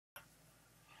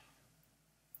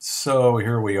So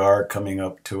here we are coming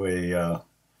up to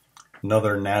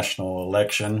another national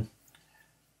election.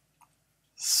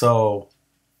 So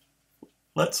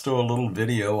let's do a little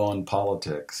video on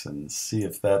politics and see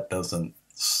if that doesn't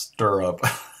stir up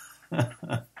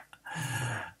a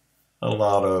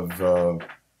lot of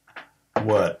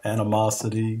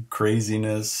animosity,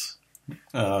 craziness.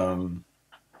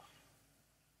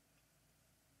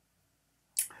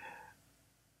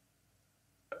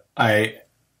 I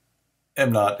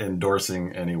am not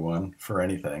endorsing anyone for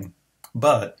anything,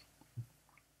 but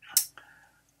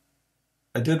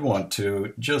I did want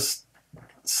to just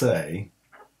say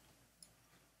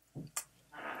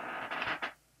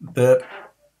that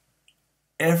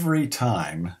every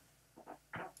time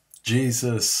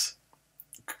Jesus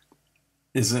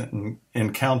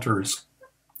encounters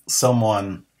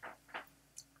someone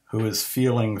who is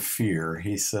feeling fear,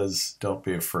 he says, "Don't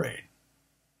be afraid."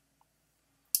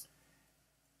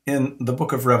 In the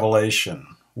book of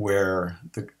Revelation, where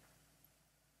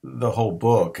the whole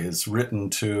book is written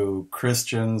to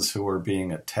Christians who are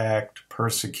being attacked,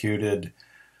 persecuted,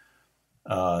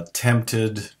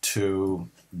 tempted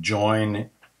to join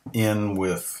in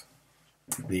with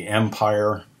the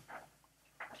empire,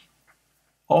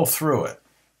 all through it,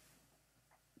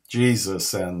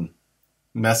 Jesus and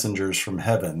messengers from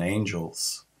heaven,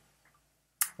 angels,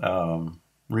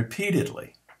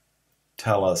 repeatedly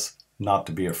tell us not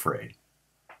to be afraid.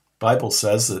 The Bible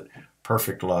says that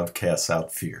perfect love casts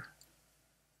out fear.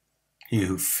 He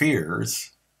who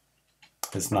fears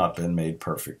has not been made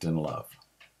perfect in love.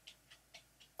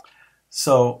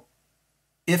 So,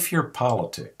 if your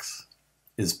politics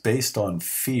is based on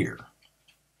fear,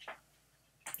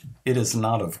 it is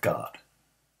not of God.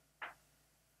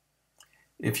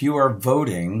 If you are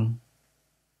voting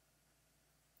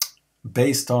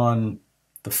based on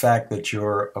the fact that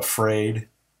you're afraid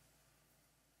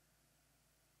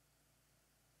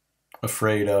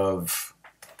of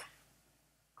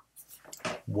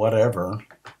whatever,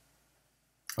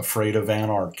 afraid of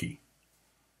anarchy,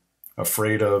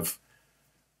 afraid of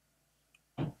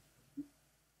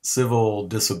civil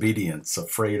disobedience,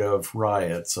 afraid of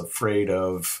riots, afraid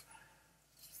of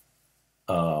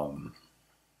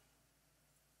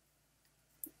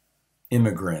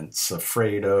immigrants,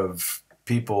 afraid of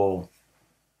people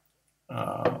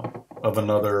of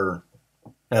another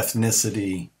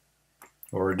ethnicity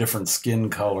or a different skin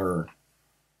color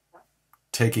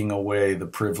taking away the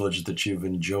privilege that you've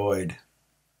enjoyed.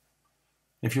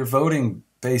 If you're voting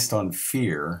based on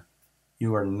fear,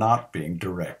 you are not being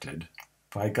directed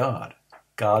by God.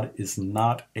 God is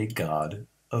not a God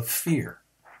of fear.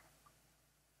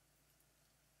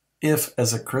 If,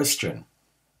 as a Christian,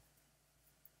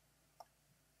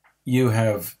 you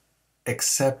have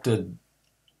accepted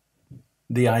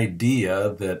the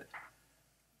idea that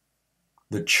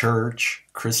the church,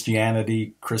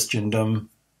 Christianity, Christendom,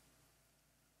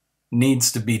 needs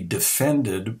to be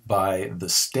defended by the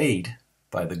state,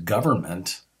 by the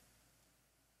government,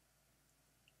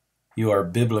 you are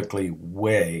biblically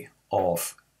way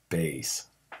off base.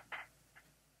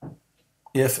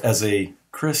 If, as a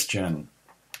Christian,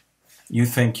 you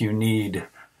think you need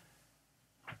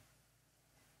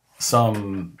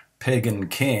some pagan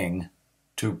king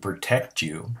to protect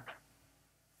you,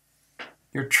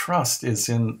 your trust is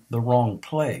in the wrong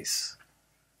place.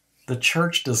 The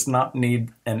church does not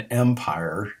need an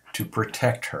empire to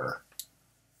protect her.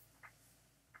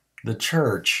 The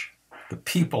church, the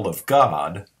people of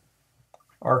God,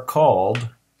 are called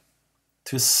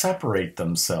to separate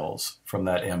themselves from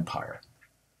that empire.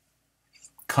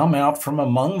 Come out from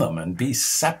among them and be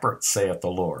separate, saith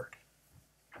the Lord.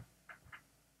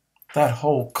 That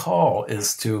whole call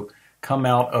is to come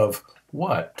out of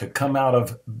what? To come out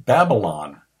of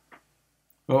Babylon,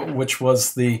 which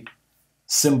was the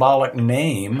symbolic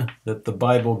name that the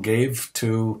Bible gave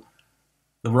to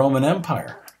the Roman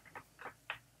Empire.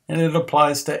 And it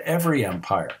applies to every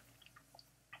empire,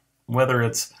 whether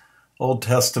it's Old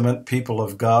Testament people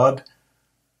of God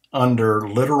under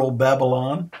literal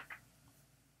Babylon,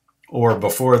 or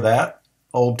before that,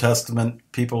 Old Testament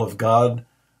people of God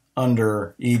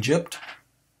under Egypt,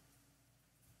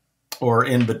 or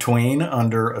in between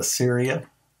under Assyria,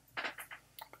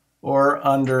 or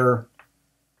under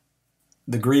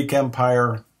the Greek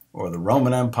Empire, or the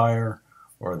Roman Empire,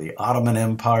 or the Ottoman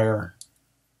Empire,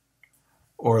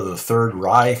 or the Third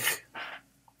Reich,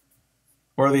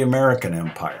 or the American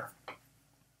Empire,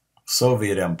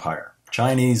 Soviet Empire,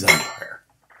 Chinese Empire.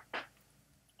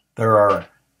 There are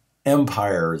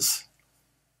empires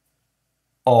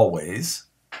always,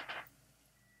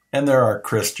 and there are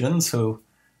Christians who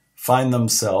find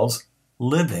themselves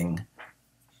living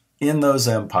in those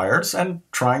empires and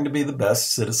trying to be the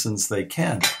best citizens they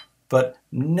can, but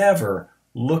never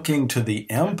looking to the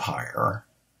empire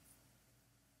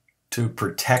to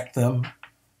protect them,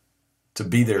 to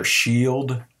be their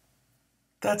shield.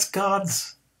 That's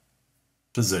God's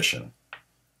position.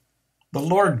 The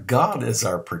Lord God is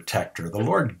our protector. The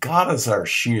Lord God is our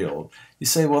shield. You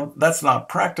say, well, that's not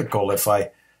practical. If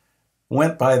I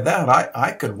went by that,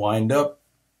 I could wind up,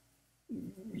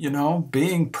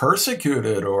 being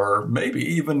persecuted or maybe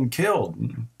even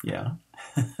killed. Yeah.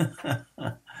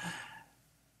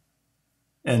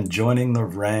 And joining the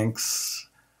ranks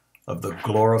of the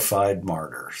glorified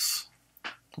martyrs.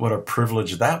 What a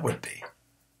privilege that would be.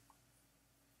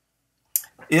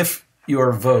 If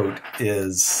your vote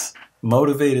is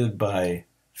motivated by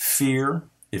fear,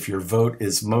 if your vote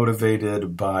is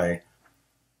motivated by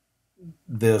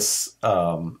this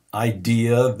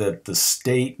idea that the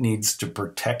state needs to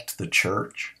protect the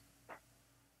church,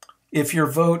 if your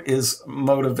vote is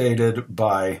motivated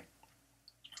by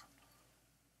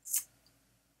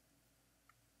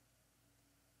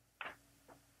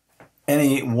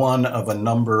any one of a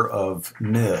number of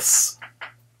myths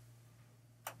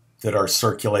that are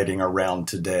circulating around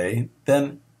today,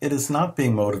 then it is not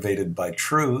being motivated by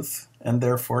truth, and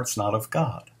therefore it's not of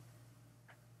God.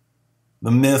 The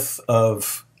myth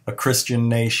of a Christian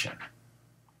nation.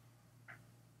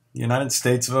 The United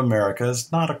States of America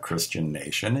is not a Christian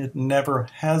nation. It never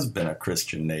has been a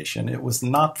Christian nation. It was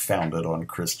not founded on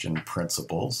Christian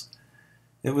principles.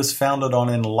 It was founded on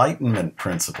Enlightenment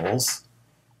principles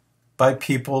by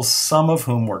people, some of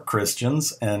whom were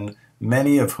Christians and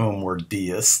many of whom were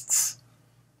deists,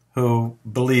 who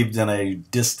believed in a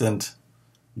distant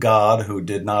God who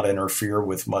did not interfere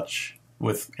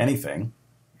with anything,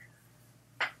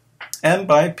 and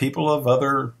by people of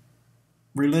other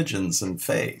religions and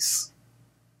faiths.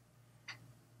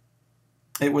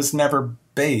 It was never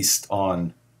based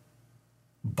on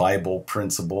Bible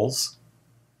principles.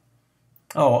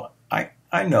 Oh,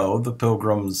 I know the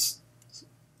Pilgrims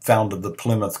founded the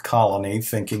Plymouth colony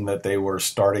thinking that they were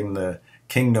starting the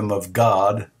kingdom of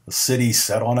God, a city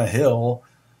set on a hill,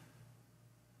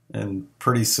 and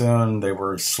pretty soon they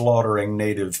were slaughtering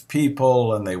native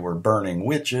people, and they were burning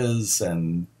witches,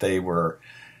 and they were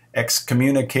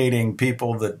excommunicating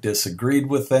people that disagreed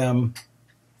with them,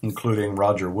 including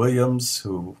Roger Williams,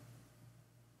 who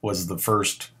was the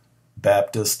first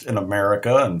Baptist in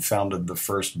America and founded the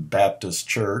first Baptist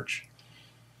church,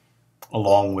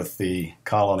 along with the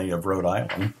colony of Rhode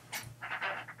Island.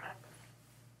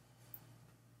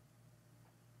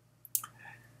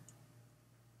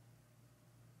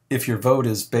 If your vote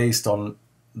is based on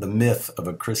the myth of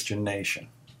a Christian nation,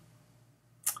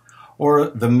 or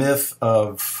the myth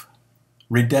of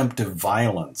redemptive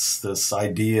violence, this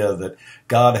idea that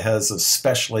God has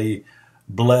especially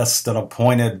blessed and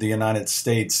appointed the United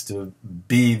States to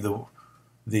be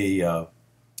the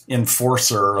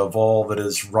enforcer of all that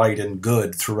is right and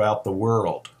good throughout the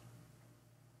world.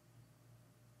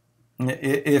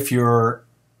 If your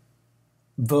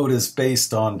vote is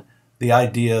based on the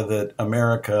idea that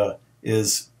America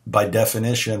is, by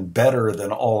definition, better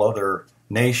than all other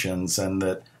nations, and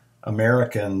that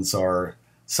Americans are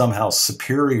somehow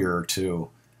superior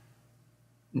to,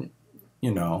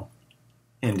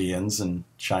 Indians and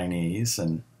Chinese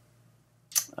and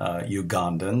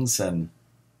Ugandans and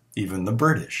even the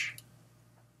British.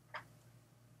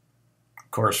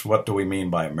 Of course, what do we mean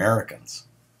by Americans?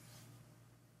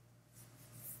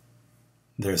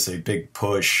 There's a big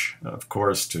push, of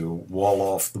course, to wall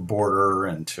off the border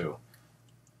and to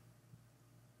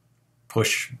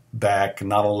push back,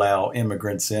 not allow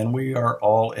immigrants in. We are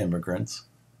all immigrants.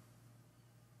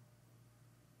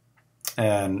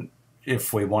 And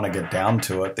if we want to get down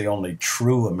to it, the only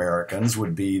true Americans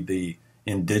would be the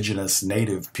indigenous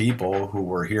native people who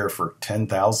were here for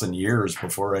 10,000 years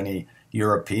before any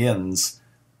Europeans,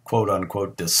 quote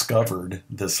unquote, discovered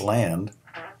this land.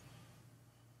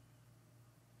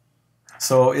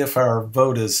 So if our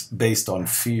vote is based on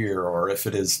fear, or if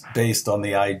it is based on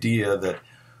the idea that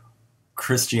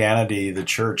Christianity, the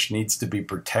church, needs to be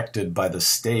protected by the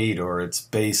state, or it's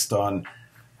based on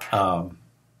a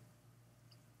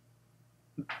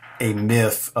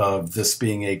myth of this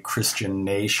being a Christian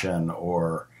nation,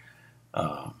 or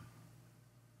a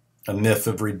myth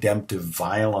of redemptive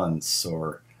violence,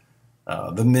 or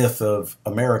the myth of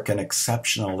American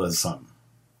exceptionalism.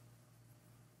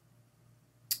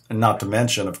 And not to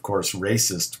mention, of course,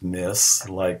 racist myths,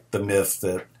 like the myth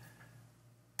that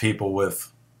people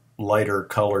with lighter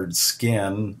colored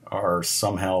skin are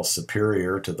somehow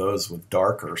superior to those with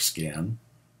darker skin.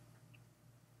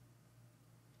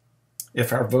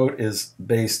 If our vote is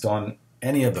based on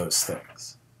any of those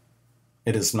things,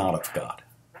 it is not of God.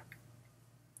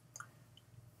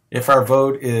 If our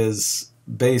vote is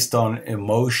based on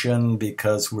emotion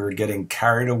because we're getting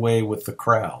carried away with the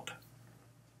crowd,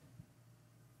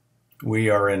 we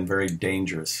are in a very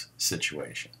dangerous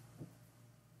situation.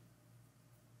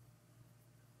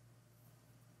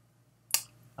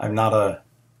 I'm not a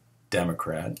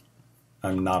Democrat.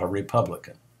 I'm not a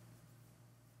Republican.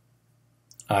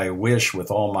 I wish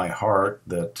with all my heart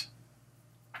that,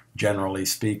 generally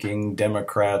speaking,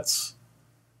 Democrats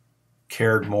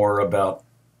cared more about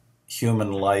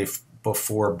human life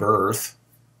before birth.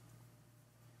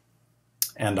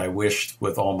 And I wished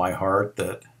with all my heart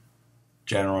that,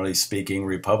 generally speaking,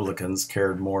 Republicans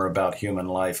cared more about human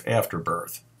life after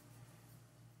birth.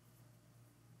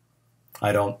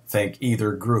 I don't think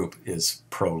either group is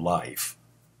pro-life.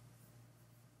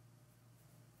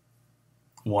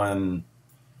 One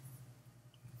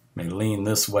may lean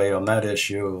this way on that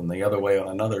issue and the other way on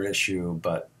another issue,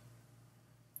 but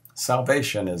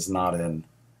salvation is not in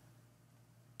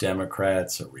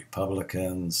Democrats or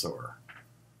Republicans or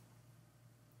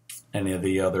any of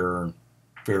the other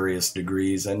various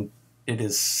degrees, and it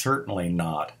is certainly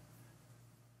not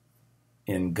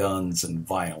in guns and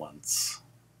violence.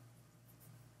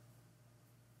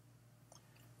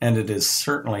 And it is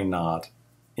certainly not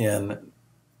in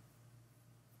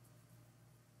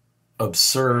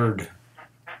absurd,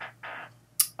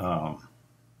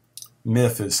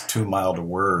 myth is too mild a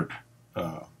word,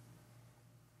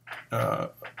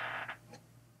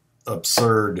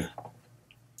 absurd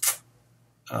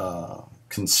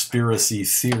conspiracy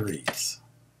theories.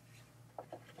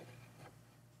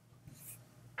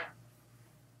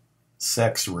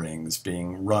 Sex rings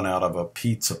being run out of a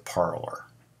pizza parlor.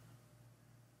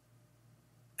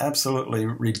 Absolutely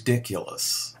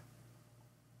ridiculous.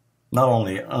 Not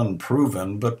only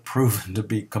unproven, but proven to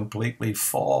be completely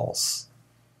false.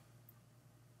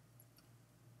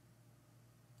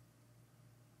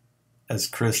 As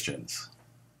Christians,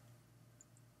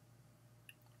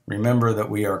 remember that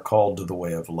we are called to the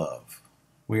way of love.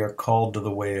 We are called to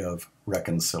the way of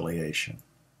reconciliation.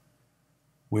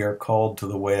 We are called to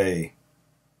the way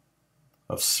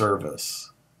of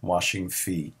service, washing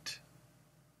feet.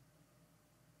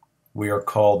 We are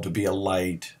called to be a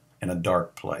light in a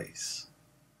dark place.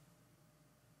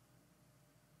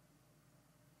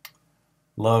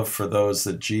 Love for those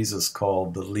that Jesus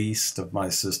called the least of my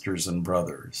sisters and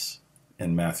brothers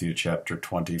in Matthew chapter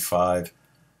 25.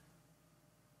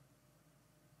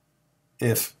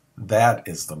 If that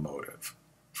is the motive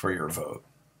for your vote,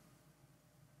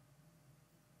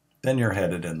 then you're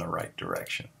headed in the right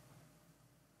direction.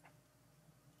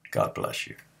 God bless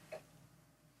you.